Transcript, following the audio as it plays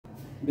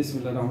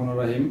বিসমিল্লাহির রহমানির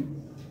রহিম।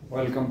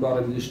 Welcome to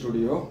RMG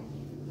studio.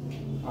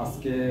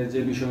 আজকে যে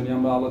বিষয় নিয়ে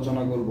আমরা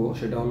আলোচনা করব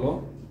সেটা হলো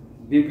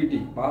বিপিটি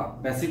বা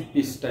বেসিক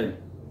পিচ টাইম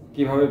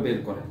কিভাবে বের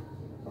করে,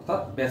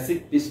 অর্থাৎ বেসিক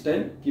পিচ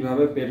টাইম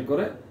কিভাবে বের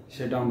করে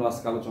সেটা আমরা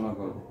আজকে আলোচনা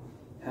করব।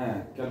 হ্যাঁ,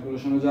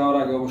 ক্যালকুলেশনে যাওয়ার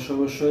আগে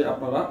অবশ্যই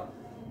আপনারা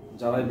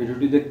যারা এই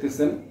ভিডিওটি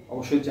দেখতেছেন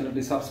অবশ্যই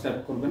চ্যানেলটি সাবস্ক্রাইব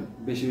করবেন,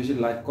 বেশি বেশি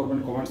লাইক করবেন,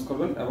 কমেন্টস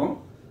করবেন এবং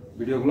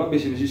ভিডিওগুলো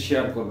বেশি বেশি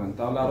শেয়ার করবেন,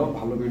 তাহলে আরও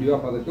ভালো ভিডিও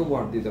আপনাদেরকে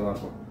উপহার দিতে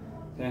পারবো।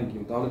 Thank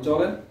you. তাহলে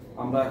চলেন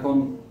আমরা এখন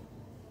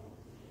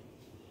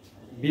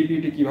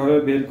বিপিটি কিভাবে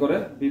বের করে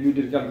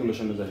বিপিটির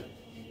ক্যালকুলেশনে যাই।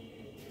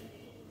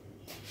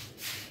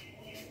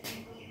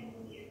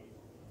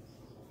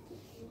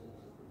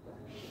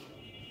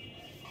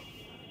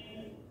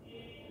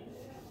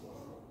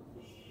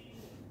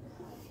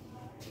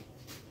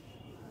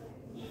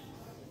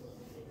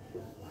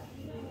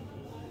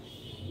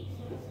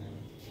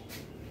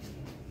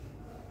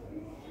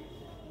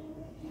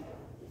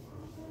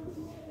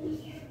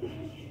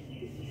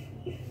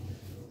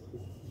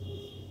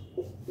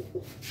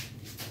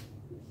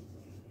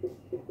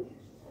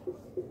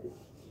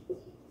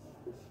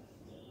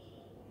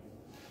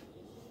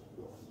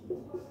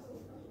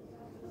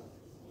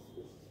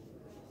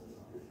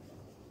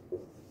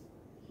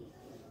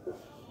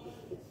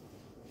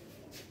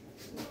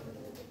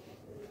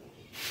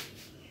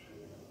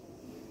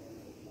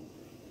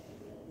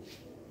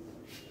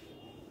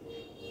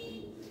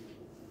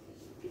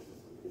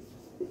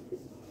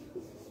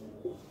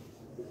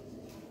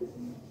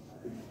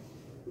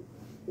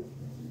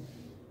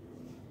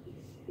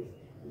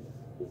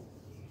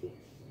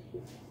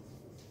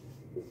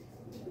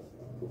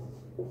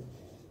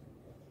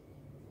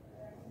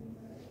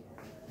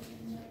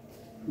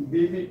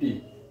 BPT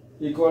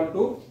equal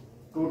to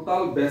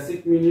total basic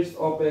minutes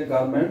of a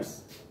garments,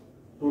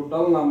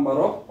 total number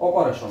of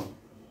operation.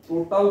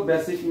 Total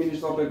basic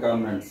minutes of a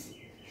garments,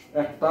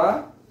 একটা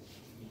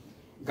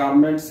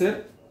গার্মেন্টসের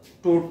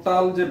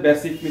টোটাল যে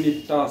বেসিক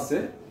মিনিটটা আছে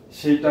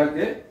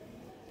সেটাকে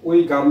ওই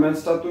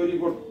গার্মেন্টসটা তৈরি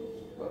করতে,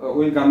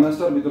 ওই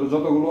গার্মেন্টসটার ভিতরে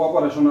যতগুলো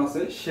অপারেশন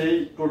আছে সেই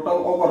টোটাল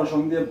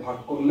অপারেশন দিয়ে ভাগ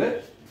করলে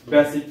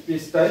বেসিক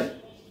পিচ টাইম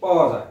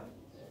পাওয়া যায়।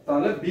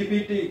 তাহলে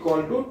BPT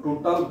equal to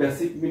total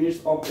basic minutes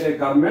of A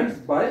garments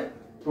by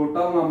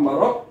total number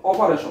of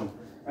operation.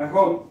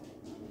 এখন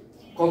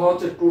কথা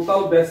হচ্ছে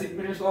total basic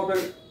minutes of A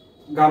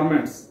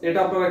garments, এটা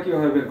আপনারা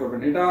কিভাবে বের করবেন?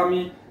 এটা আমি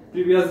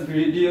প্রিভিয়াস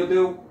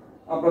ভিডিওতেও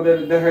আপনাদের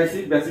দেখাইছি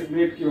বেসিক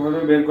মিনিট কিভাবে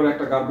বের করে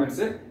একটা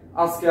গার্মেন্টসে।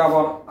 আজকে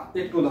আবার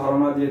একটু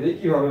ধারণা দিয়ে দিই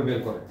কিভাবে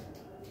বের করে।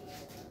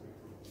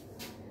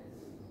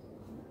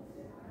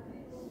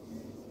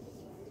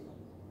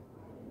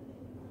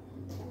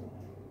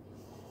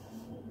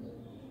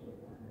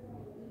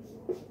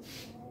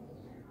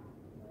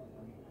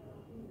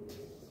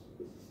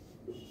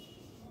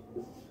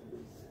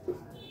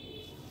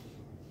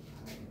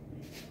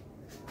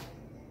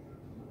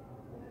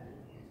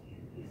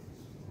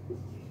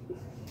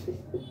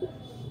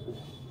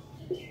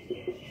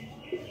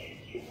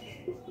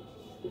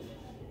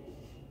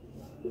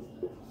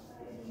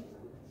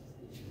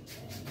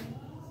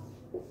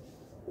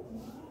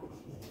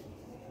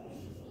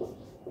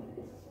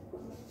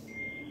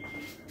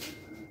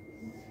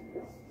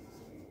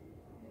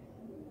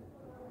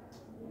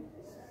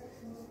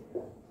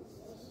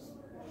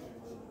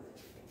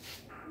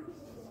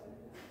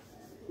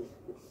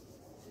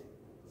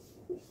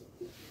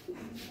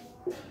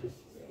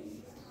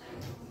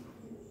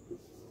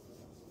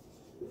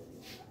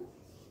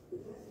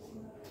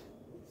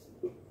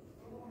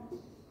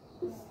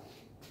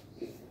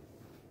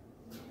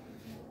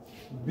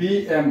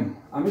 বিএম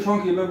আমি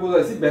সংক্ষেপে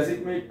বুঝাইছি, বেসিক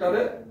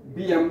মিনিটটারে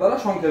বিএম দ্বারা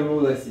সংক্ষেপে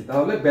বুঝাইছি।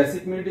 তাহলে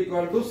basic minute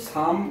equal to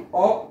some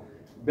of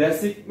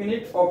basic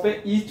minute of A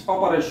each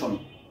operation,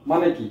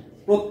 মানে কি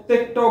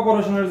প্রত্যেকটা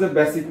অপারেশনের যে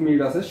বেসিক মিনিট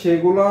আছে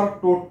সেগুলোর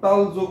টোটাল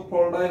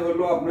যোগফলটাই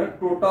হলো আপনার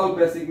total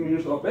basic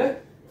minutes of A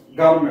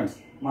garments.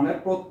 মানে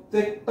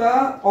প্রত্যেকটা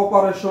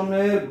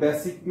অপারেশনের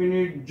বেসিক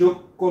মিনিট যোগ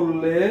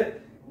করলে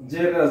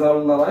যে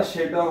রেজাল্ট দাঁড়ায়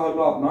সেটা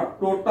হলো আপনার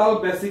total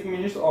basic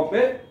minutes of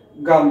A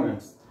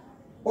garments.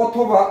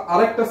 অথবা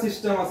আরেকটা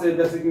সিস্টেম আছে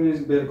বেসিক মিনিট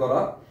বের করা,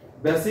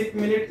 basic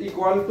minute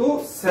equal to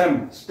same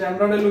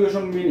standard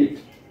allocation minute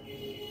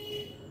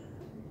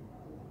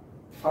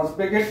first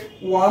bracket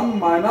 1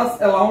 minus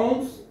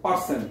allowance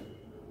percent.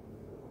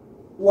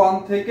 1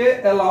 থেকে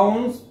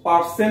অ্যালাউন্স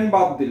পার্সেন্ট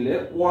বাদ দিলে,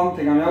 1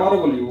 থেকে আমি আবারও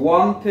বলি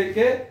 1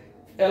 থেকে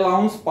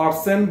অ্যালাউন্স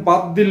পার্সেন্ট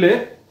বাদ দিলে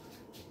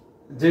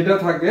যেটা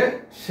থাকে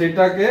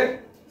সেটাকে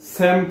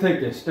সেম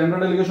থেকে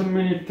স্ট্যান্ডার্ড এলোকেশন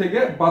মিনিট থেকে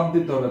বাদ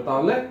দিতে হবে,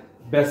 তাহলে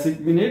বেসিক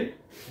মিনিট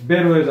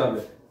বের হয়ে যাবে।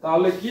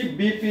 তাহলে কি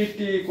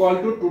BPT equal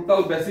to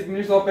total basic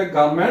minutes of A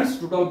garments,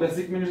 total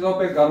basic minutes of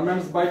A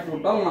garments by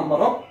total number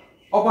of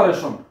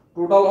operation.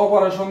 Total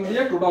operation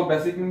দিয়ে টোটাল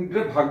বেসিক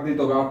মিনিটে ভাগ দিতে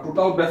হবে। আর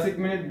টোটাল বেসিক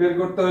মিনিট বের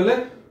করতে হলে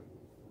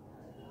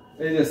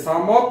এই যে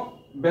সাম of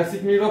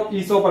basic minute of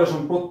each operation,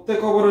 প্রত্যেক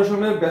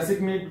অপারেশনের বেসিক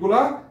মিনিটগুলা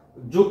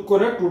যোগ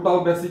করে total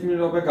basic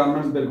minute of A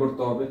garments বের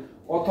করতে হবে।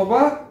 অথবা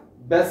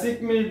বেসিক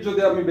মিনিট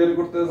যদি আমি বের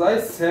করতে যাই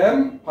same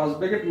first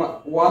bracket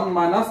 1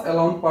 minus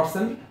allowance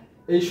percent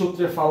এই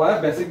সূত্রে ফালায়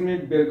বেসিক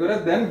মিনিট বের করে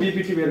দেন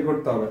বিপিটি বের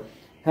করতে হবে।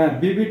 হ্যাঁ,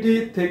 বিপিটি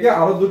থেকে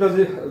আরো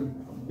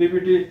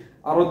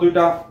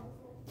দুইটা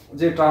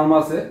যে টার্ম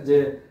আছে, যে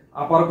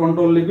upper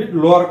control limit,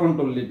 lower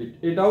control limit,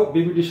 এটাও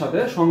বিপিটির সাথে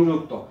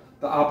সংযুক্ত।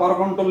 তো upper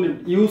control limit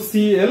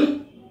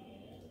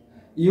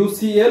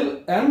UCL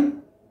and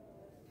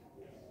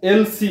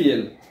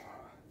LCL,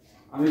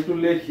 আমি একটু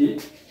লিখি।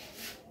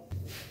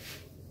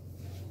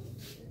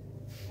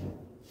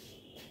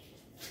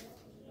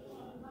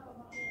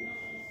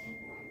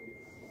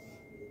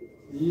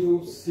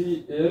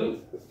 UCL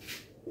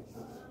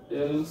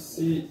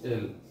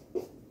LCL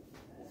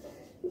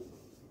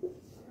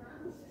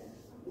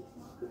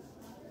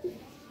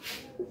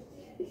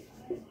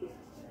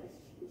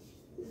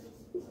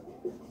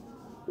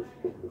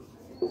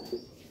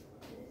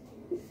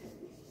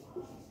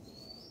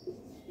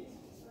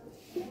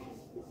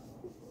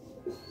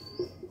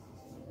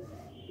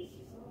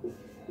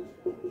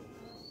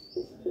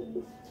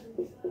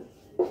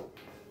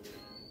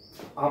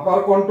upper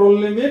control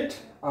limit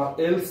আর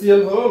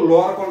LCL হলো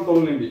lower control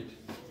limit.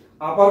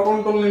 Upper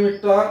control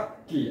লিমিটটা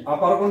কি?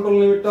 আপার কন্ট্রোল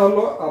লিমিটটা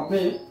হলো আপনি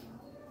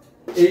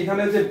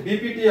এইখানে যে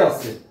বিপিটি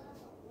আছে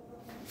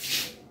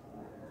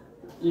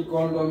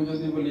ইকুয়াল টু, আমি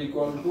যদি বলি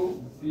ইকুয়াল টু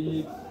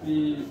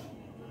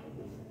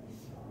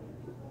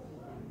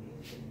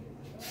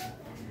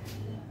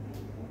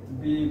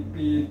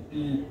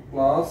বিপিটি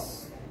প্লাস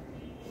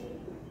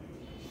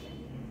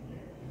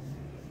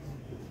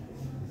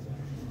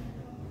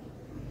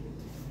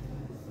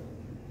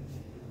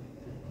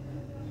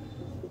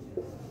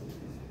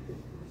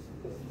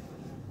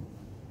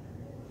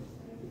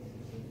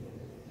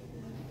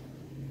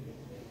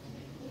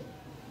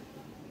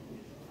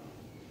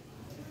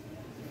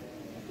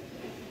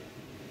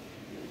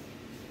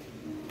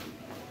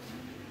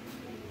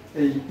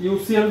এই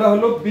ইউসিএলটা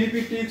হলো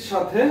বিপিটির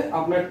সাথে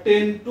আপনার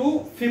 10 to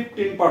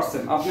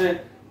 15%, আপনি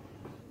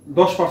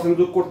 10%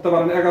 যোগ করতে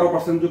পারেন,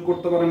 11% যোগ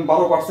করতে পারেন,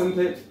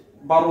 12%,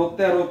 12,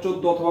 13,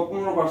 14 অথবা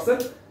 15%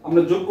 আপনি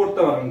যোগ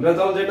করতে পারেন।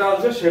 রেজাল্ট যেটা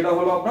আসবে সেটা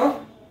হলো আপনার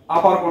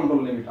আপার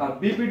কন্ট্রোল লিমিট। আর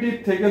বিপিটি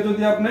থেকে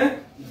যদি আপনি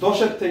 10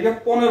 এর থেকে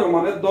 15,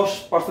 মানে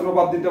 10%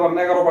 বাদ দিতে পারেন,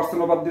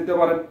 11% বাদ দিতে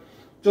পারেন,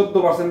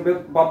 14%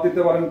 বাদ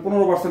দিতে পারেন,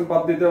 15%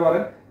 বাদ দিতে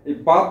পারেন। এই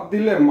বাদ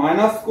দিলে,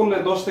 মাইনাস করলে,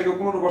 10 থেকে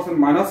 15%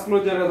 মাইনাস করলে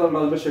যে রেজাল্ট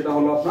আসবে সেটা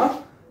হলো আপনার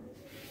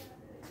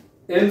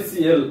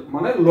LCL,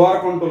 মানে লোয়ার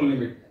কন্ট্রোল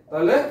লিমিট।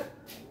 তাহলে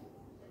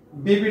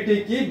বিপিটি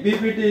কি?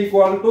 BPT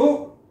equal to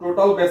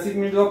total basic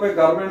minute of A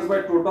garments by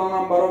total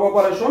number of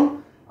operation.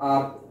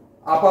 R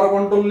upper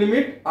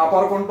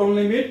control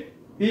limit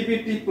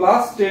BPT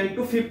plus 10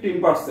 to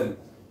 15%,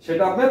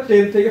 সেটা আপনি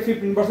 10 থেকে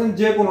 15%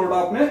 যে কোনোটা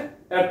আপনি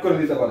অ্যাড করে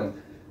দিতে পারেন।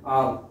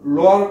 আর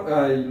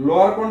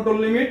লোয়ার কন্ট্রোল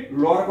লিমিট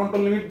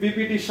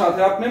বিপিটির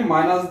সাথে আপনি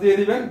মাইনাস দিয়ে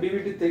দিবেন,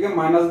 বিপিটি থেকে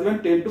মাইনাস দিবেন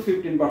 10 to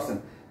 15%,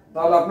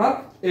 তাহলে আপনার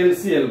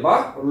LCL বা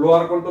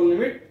লোয়ার কন্ট্রোল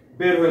লিমিট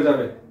বের হয়ে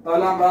যাবে।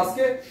 তাহলে আমরা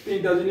আজকে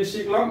তিনটা জিনিস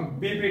শিখলাম,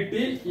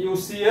 বিপিটি,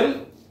 UCL,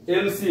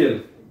 LCL।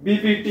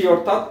 বিপিটি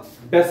অর্থাৎ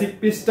বেসিক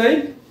পিচ টাইম,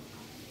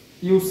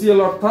 UCL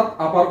অর্থাৎ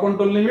আপার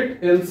কন্ট্রোল লিমিট,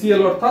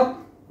 LCL অর্থাৎ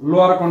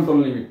লোয়ার কন্ট্রোল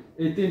লিমিট।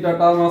 এই তিনটা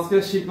টার্ম আজকে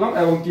শিখলাম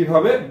এবং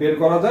কিভাবে বের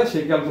করা যায়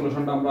সেই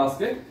ক্যালকুলেশনটা আমরা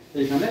আজকে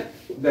এখানে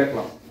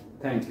দেখলাম।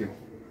 Thank you.